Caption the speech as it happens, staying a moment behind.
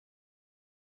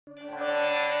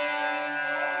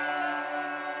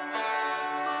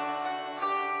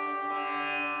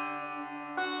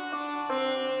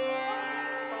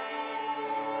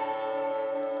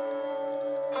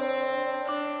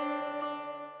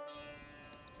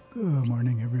Good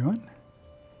morning, everyone.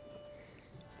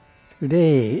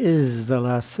 Today is the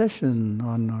last session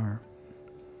on our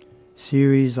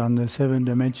series on the 7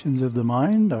 dimensions of the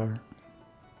mind, our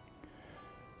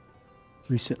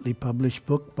recently published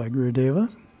book by Gurudeva.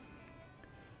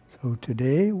 So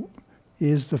today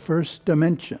is the first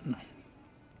dimension.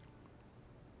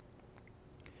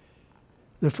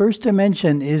 The first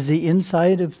dimension is the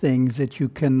inside of things that you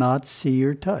cannot see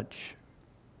or touch.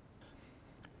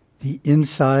 The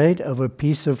inside of a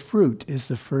piece of fruit is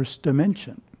the first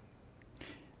dimension.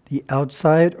 The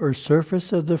outside or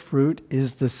surface of the fruit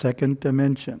is the second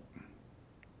dimension.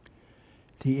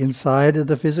 The inside of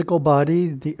the physical body,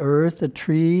 the earth, a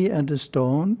tree, and a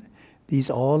stone,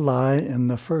 these all lie in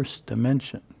the first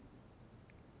dimension.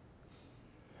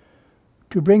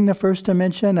 To bring the first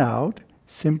dimension out,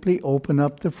 simply open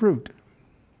up the fruit.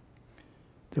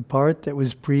 The part that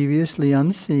was previously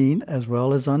unseen as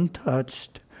well as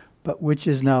untouched, but which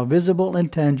is now visible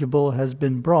and tangible, has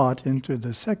been brought into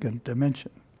the second dimension.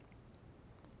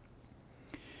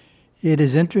 It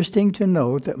is interesting to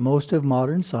note that most of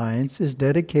modern science is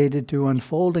dedicated to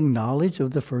unfolding knowledge of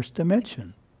the first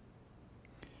dimension,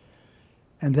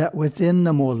 and that within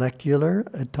the molecular,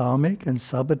 atomic, and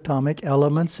subatomic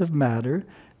elements of matter,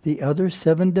 the other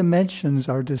 7 dimensions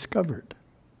are discovered.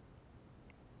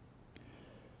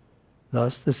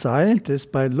 Thus, the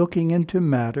scientist, by looking into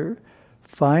matter,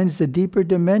 finds the deeper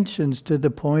dimensions to the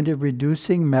point of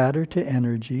reducing matter to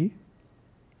energy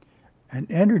and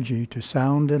energy to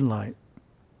sound and light.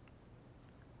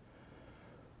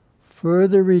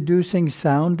 Further reducing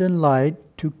sound and light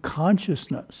to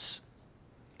consciousness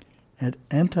and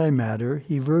antimatter,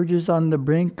 he verges on the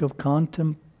brink of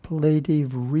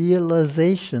contemplative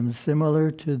realization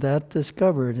similar to that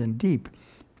discovered in deep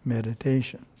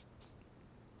meditation.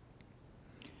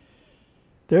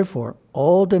 Therefore,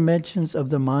 all dimensions of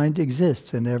the mind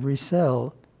exist in every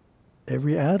cell,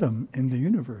 every atom in the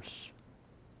universe.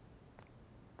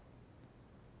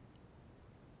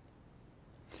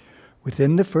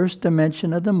 Within the first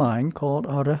dimension of the mind, called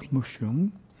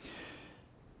Mushum,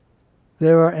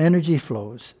 there are energy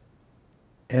flows.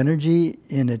 Energy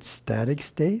in its static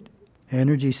state,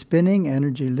 energy spinning,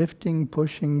 energy lifting,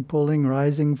 pushing, pulling,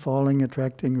 rising, falling,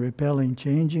 attracting, repelling,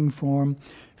 changing form,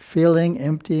 filling,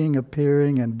 emptying,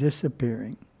 appearing, and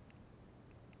disappearing.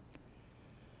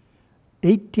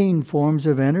 18 forms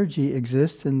of energy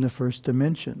exist in the first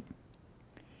dimension,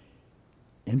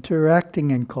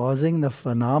 interacting and causing the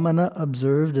phenomena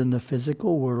observed in the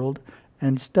physical world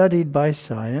and studied by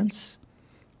science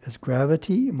as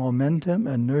gravity, momentum,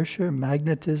 inertia,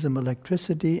 magnetism,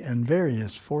 electricity, and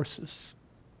various forces.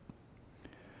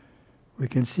 We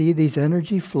can see these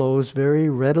energy flows very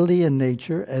readily in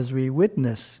nature as we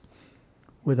witness,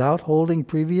 without holding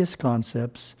previous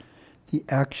concepts, the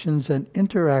actions and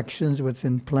interactions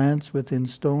within plants, within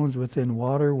stones, within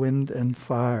water, wind, and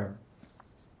fire.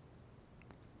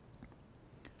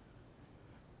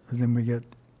 And then we get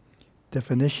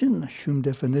definition, Shum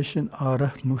definition,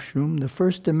 Mushum, the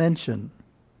first dimension,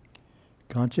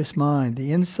 conscious mind,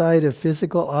 the inside of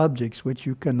physical objects which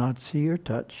you cannot see or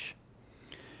touch.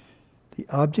 The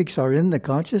objects are in the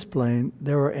conscious plane.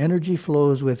 There are energy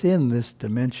flows within this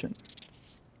dimension.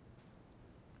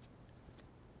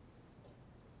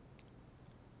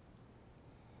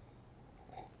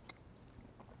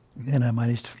 Then I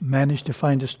managed to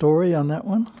find a story on that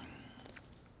one.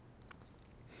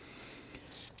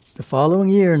 The following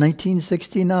year,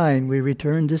 1969, we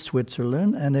returned to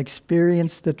Switzerland and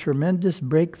experienced the tremendous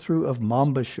breakthrough of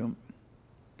Mambashum.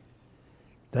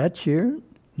 That year,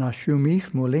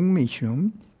 Nashumif Muling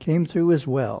Mishum came through as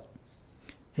well.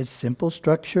 Its simple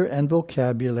structure and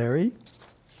vocabulary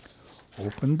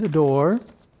opened the door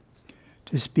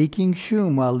to speaking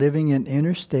Shum while living in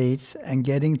inner states and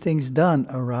getting things done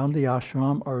around the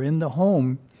ashram or in the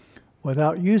home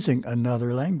without using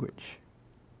another language.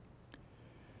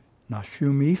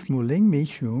 Nashumif Muling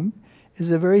Mishum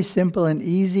is a very simple and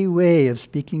easy way of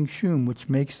speaking Shum, which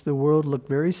makes the world look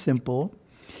very simple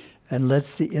and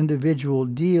lets the individual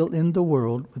deal in the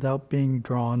world without being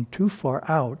drawn too far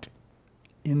out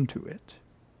into it.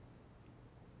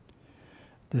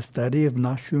 The study of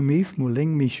Nashumif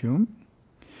Muling Mishum,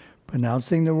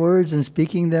 pronouncing the words and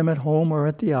speaking them at home or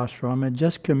at the ashram, and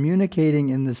just communicating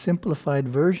in the simplified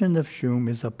version of Shum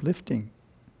is uplifting.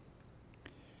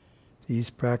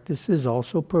 These practices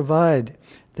also provide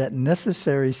that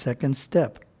necessary second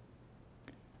step,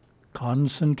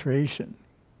 concentration,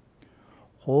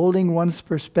 holding one's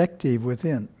perspective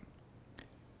within.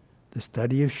 The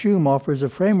study of Shum offers a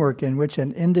framework in which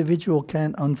an individual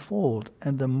can unfold,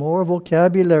 and the more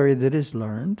vocabulary that is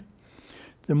learned,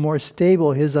 the more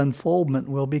stable his unfoldment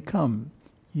will become,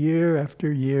 year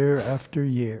after year after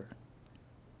year.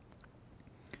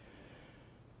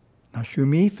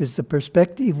 Nashumif is the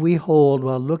perspective we hold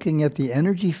while looking at the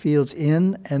energy fields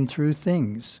in and through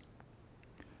things.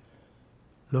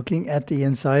 Looking at the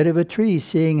inside of a tree,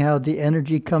 seeing how the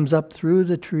energy comes up through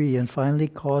the tree and finally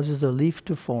causes a leaf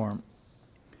to form.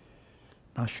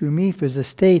 Nashumif is a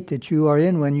state that you are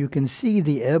in when you can see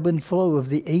the ebb and flow of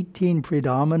the 18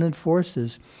 predominant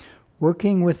forces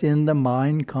working within the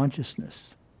mind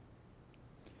consciousness.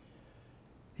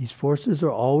 These forces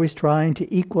are always trying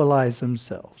to equalize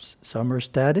themselves. Some are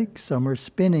static, some are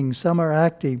spinning, some are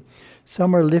active,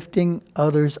 some are lifting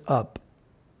others up.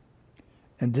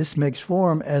 And this makes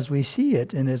form as we see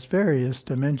it in its various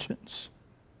dimensions.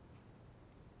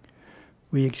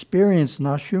 We experience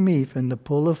Nashumif in the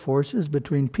pull of forces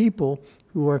between people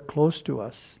who are close to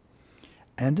us,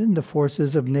 and in the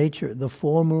forces of nature, the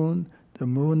full moon, the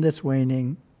moon that's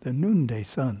waning, the noonday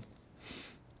sun.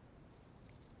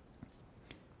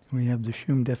 We have the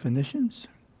Shum definitions.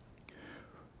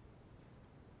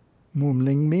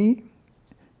 Mumlingmi,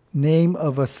 name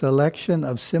of a selection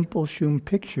of simple Shum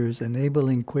pictures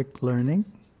enabling quick learning.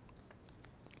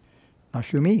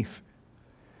 Nashumif,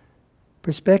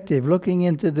 perspective, looking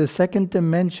into the second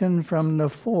dimension from the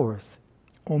fourth,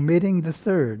 omitting the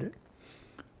third,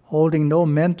 holding no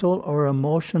mental or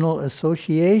emotional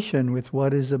association with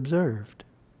what is observed.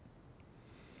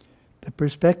 The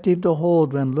perspective to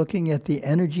hold when looking at the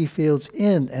energy fields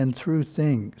in and through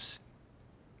things.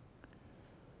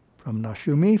 From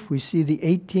Nashumif, we see the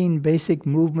 18 basic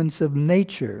movements of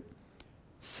nature,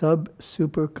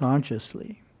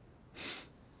 sub-superconsciously.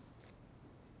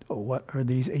 So what are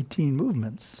these 18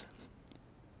 movements?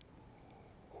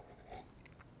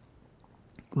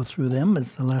 Go through them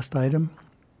as the last item.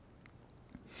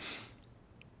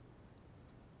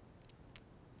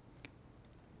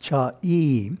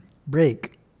 Cha-i,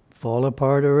 break, fall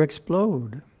apart or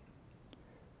explode.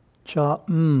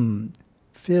 Cha-m,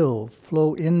 fill,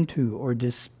 flow into or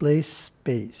displace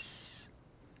space.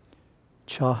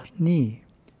 Cha-ni,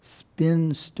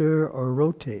 spin, stir or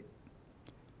rotate.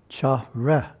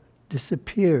 Cha-ra,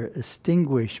 disappear,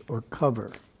 extinguish or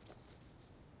cover.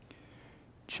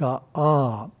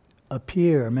 Cha-ah,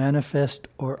 appear, manifest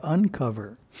or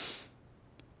uncover.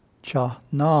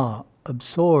 Cha-na,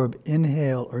 absorb,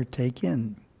 inhale or take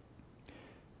in.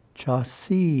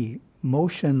 Cha-si,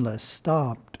 motionless,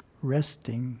 stopped,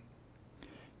 resting.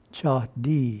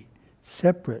 Cha-di,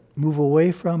 separate, move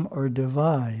away from or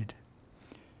divide.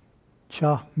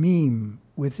 Cha-mim,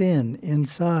 within,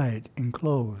 inside,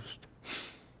 enclosed.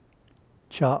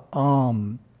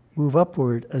 Cha-am, move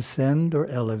upward, ascend or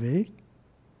elevate.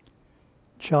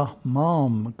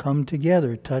 Cha-mam, come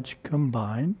together, touch,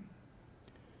 combine.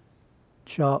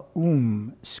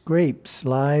 Cha-um, scrape,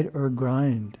 slide or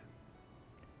grind.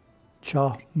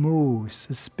 Cha-mu,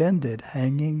 suspended,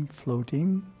 hanging,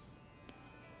 floating.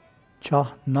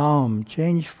 Cha-nam,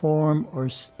 change form or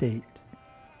state.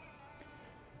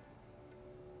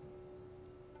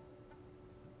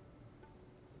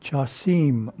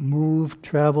 Cha-sim, move,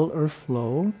 travel or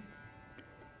flow.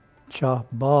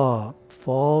 Cha-ba,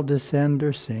 fall, descend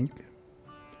or sink.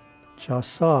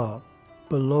 Cha-sa,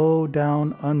 below,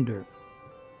 down, under.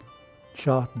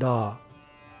 Cha-da,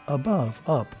 above,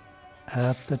 up,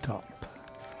 at the top.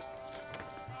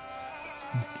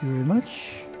 Thank you very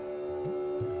much.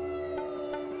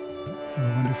 Have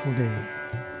a wonderful day.